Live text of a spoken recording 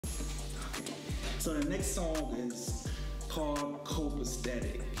So the next song is called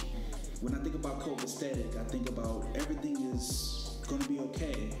Copacetic. When I think about Copacetic, I think about everything is gonna be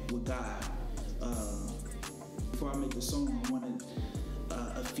okay with God. Before I made the song, I wanted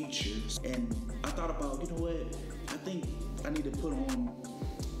a feature, and I thought about, you know what? I think I need to put on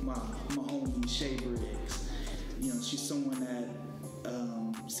my homie ShayBriggs. You know, she's someone that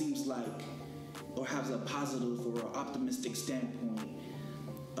seems like, or has a positive or optimistic standpoint.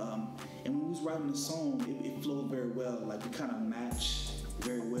 And when we was writing the song, it flowed very well. Like, we kind of matched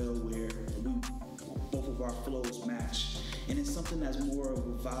very well, where both of our flows match. And it's something that's more of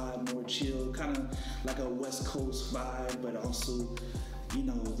a vibe, more chill, kind of like a West Coast vibe, but also, you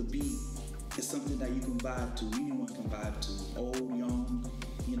know, the beat is something that you can vibe to, anyone can vibe to, old, young,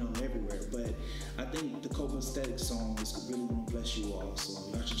 you know, everywhere. But I think the Copacetic song is really gonna bless you all,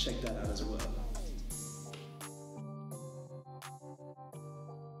 so y'all should check that out as well.